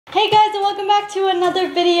Hey guys, and welcome back to another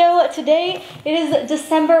video. Today it is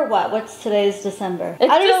December what? What's today's December?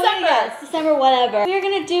 It's I don't December. know. It's December whatever. We're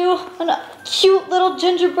gonna do a cute little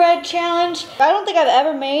gingerbread challenge. I don't think I've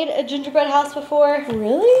ever made a gingerbread house before.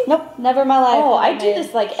 Really? Nope, never in my life. Oh, I do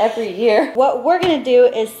this like every year. What we're gonna do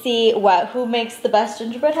is see who makes the best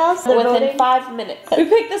gingerbread house. Within 5 minutes. We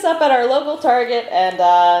picked this up at our local Target and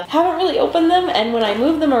haven't really opened them, and when I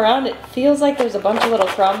move them around it feels like there's a bunch of little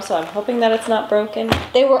crumbs, so I'm hoping that it's not broken.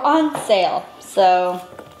 They were on sale, so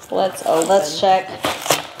let's open. Let's check.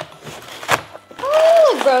 Oh,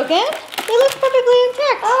 they look broken. They look perfectly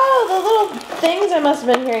intact. Oh, the little things I must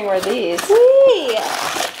have been hearing were these. Sweet.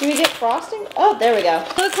 Do we get frosting? Oh, there we go.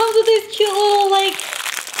 So it comes with these cute little like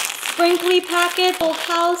sprinkly packets, little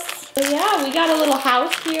house. So yeah, we got a little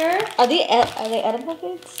house here. Are they edible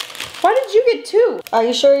foods? Why did you get 2? Are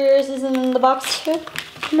you sure yours isn't in the box too?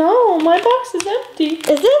 No, my box is empty.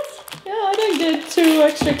 Is it? Yeah, I didn't get 2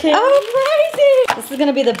 extra candy. Oh, crazy! This is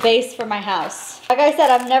gonna be the base for my house. Like I said,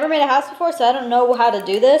 I've never made a house before, so I don't know how to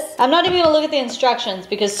do this. I'm not even gonna look at the instructions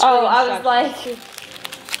because I was like,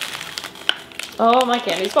 oh, my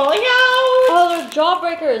candy's falling out. Oh, they're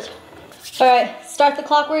jawbreakers. All right, start the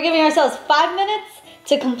clock. We're giving ourselves 5 minutes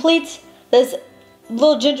to complete this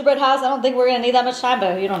little gingerbread house. I don't think we're gonna need that much time,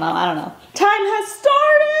 but you don't know. I don't know. Time has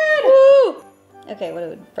started. Woo! Okay, what do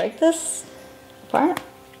we break this apart?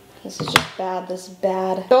 This is just bad. This is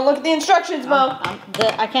bad. Don't look at the instructions, Mo.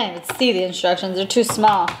 I can't even see the instructions. They're too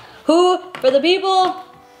small. For the people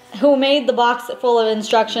who made the box full of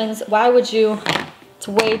instructions, why would you? It's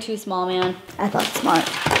way too small, man. I thought smart.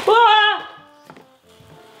 Ah!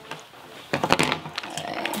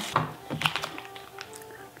 Alright.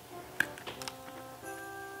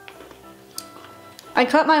 I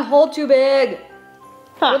cut my hole too big.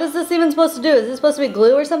 Huh. What is this even supposed to do? Is this supposed to be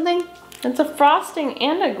glue or something? It's a frosting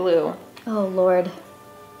and a glue. Oh, Lord.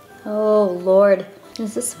 Oh, Lord.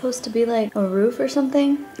 Is this supposed to be like a roof or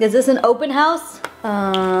something? Is this an open house?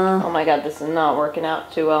 Oh my God, this is not working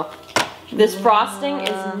out too well. This frosting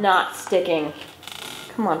is not sticking.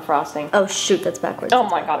 Come on, frosting. Oh, shoot, that's backwards. Oh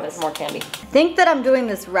my God, there's more candy. I think that I'm doing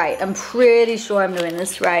this right. I'm pretty sure I'm doing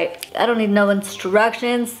this right. I don't need no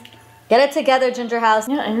instructions. Get it together, Ginger House.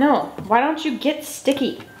 Yeah, I know. Why don't you get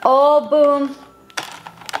sticky? Oh, boom.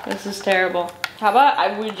 This is terrible. How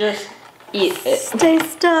about we just eat it? Stay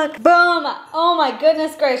stuck. Boom. Oh my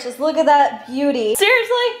goodness gracious. Look at that beauty.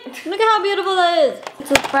 Seriously? Look at how beautiful that is. It's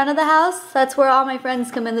the front of the house. That's where all my friends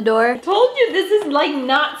come in the door. I told you this is like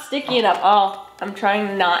not sticky enough. Oh, I'm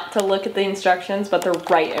trying not to look at the instructions, but they're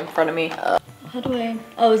right in front of me. How do I?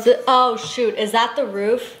 Oh, is it? Oh, shoot. Is that the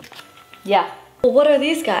roof? Yeah. Well, what are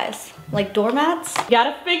these guys? Like doormats? You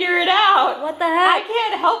gotta figure it out. What the I heck?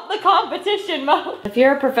 can't help the competition, Mo. If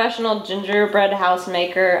you're a professional gingerbread house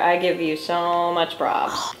maker, I give you so much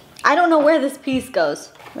props. I don't know where this piece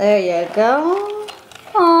goes. There you go.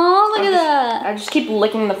 Oh, look at that. I just keep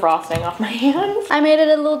licking the frosting off my hands. I made it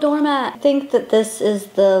a little doormat. I think that this is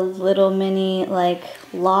the little mini like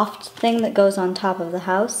loft thing that goes on top of the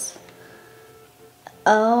house.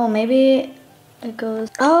 Oh, maybe it goes.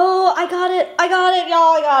 Oh, I got it,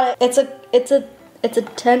 y'all, I got it. It's a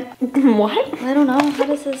tent. What? I don't know, how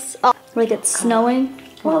does this, oh, like it's snowing?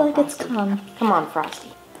 Well, like it's come. Come on, Frosty.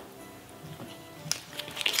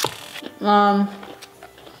 I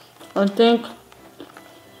think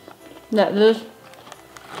that this,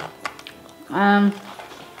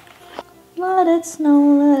 let it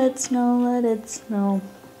snow, let it snow, let it snow.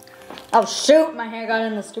 Oh shoot, my hair got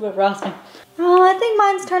in the stupid frosting. Oh, I think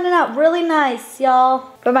mine's turning out really nice,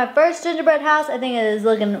 y'all. For my first gingerbread house, I think it is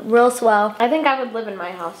looking real swell. I think I would live in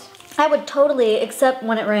my house. I would totally, except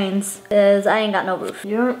when it rains, because I ain't got no roof.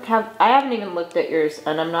 You don't have, I haven't even looked at yours,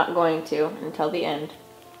 and I'm not going to until the end.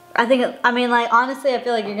 I think, I mean, like, honestly, I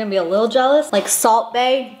feel like you're gonna be a little jealous. Like Salt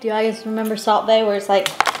Bay. Do you guys remember Salt Bay, where it's like...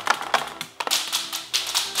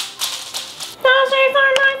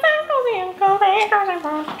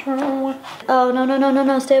 Oh, no, no, no, no,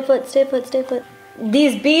 no. Stay put, stay put, stay put.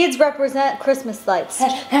 These beads represent Christmas lights.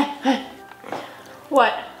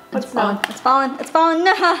 What? It's falling. It's falling. It's falling.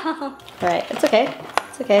 No. All right. It's okay.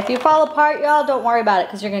 It's okay. If you fall apart, y'all, don't worry about it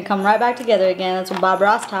because you're going to come right back together again. That's what Bob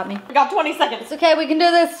Ross taught me. We got 20 seconds. It's okay. We can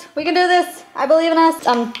do this. We can do this. I believe in us.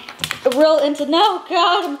 I'm real into... No,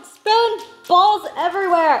 God. I'm spilling balls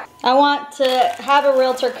everywhere. I want to have a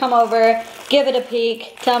realtor come over, give it a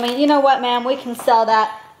peek, tell me, you know what, ma'am, we can sell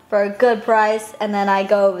that for a good price, and then I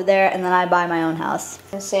go over there and then I buy my own house.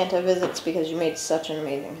 And Santa visits because you made such an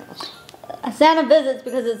amazing house. Santa visits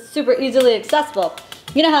because it's super easily accessible.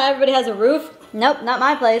 You know how everybody has a roof? Nope, not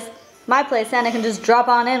my place. My place, Santa can just drop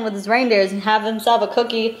on in with his reindeers and have himself a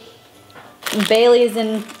cookie Baileys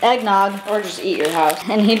and eggnog. Or just eat your house.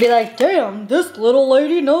 And he'd be like, damn, this little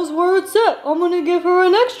lady knows where it's at. I'm gonna give her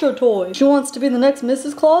an extra toy. She wants to be the next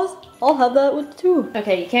Mrs. Claus. I'll have that with too.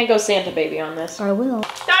 Okay, you can't go Santa baby on this. I will.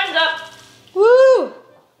 Time's up. Woo!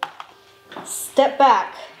 Step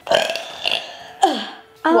back.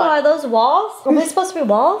 Oh, What? are those walls? Are they supposed to be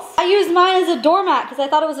walls? I used mine as a doormat because I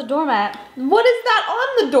thought it was a doormat. What is that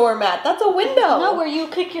on the doormat? That's a window. No, where you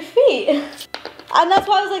kick your feet. And that's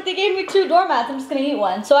why I was like, they gave me 2 doormats. I'm just gonna eat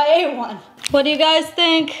one. So I ate one. What do you guys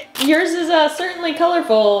think? Yours is certainly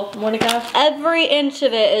colorful, Monica. Every inch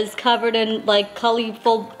of it is covered in like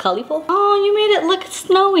colorful. Oh, you made it look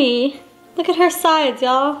snowy. Look at her sides,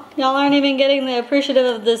 y'all. Y'all aren't even getting the appreciative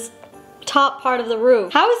of this top part of the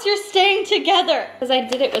roof. How is yours staying together? Because I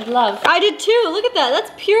did it with love. I did too. Look at that.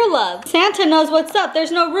 That's pure love. Santa knows what's up.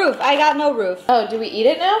 There's no roof. I got no roof. Oh, do we eat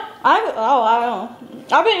it now? I don't know.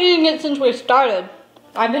 I've been eating it since we started.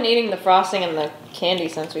 I've been eating the frosting and the candy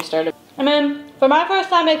since we started. I mean, for my first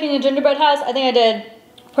time making a gingerbread house, I think I did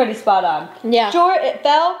pretty spot on. Yeah. Sure, it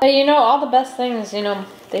fell. But you know, all the best things, you know,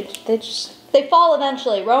 They fall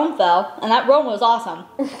eventually. Rome fell, and that Rome was awesome.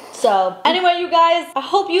 So, anyway, you guys, I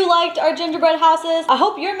hope you liked our gingerbread houses. I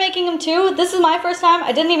hope you're making them too. This is my first time.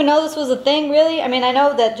 I didn't even know this was a thing, really. I mean, I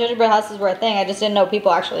know that gingerbread houses were a thing. I just didn't know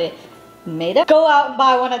people actually made it. Go out and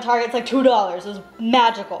buy one at Target. It's like $2. It was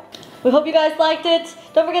magical. We hope you guys liked it.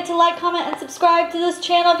 Don't forget to like, comment, and subscribe to this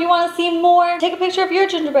channel if you want to see more. Take a picture of your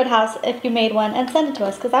gingerbread house if you made one and send it to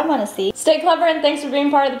us because I want to see. Stay clever and thanks for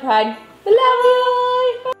being part of the pride. We love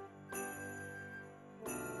you. Bye.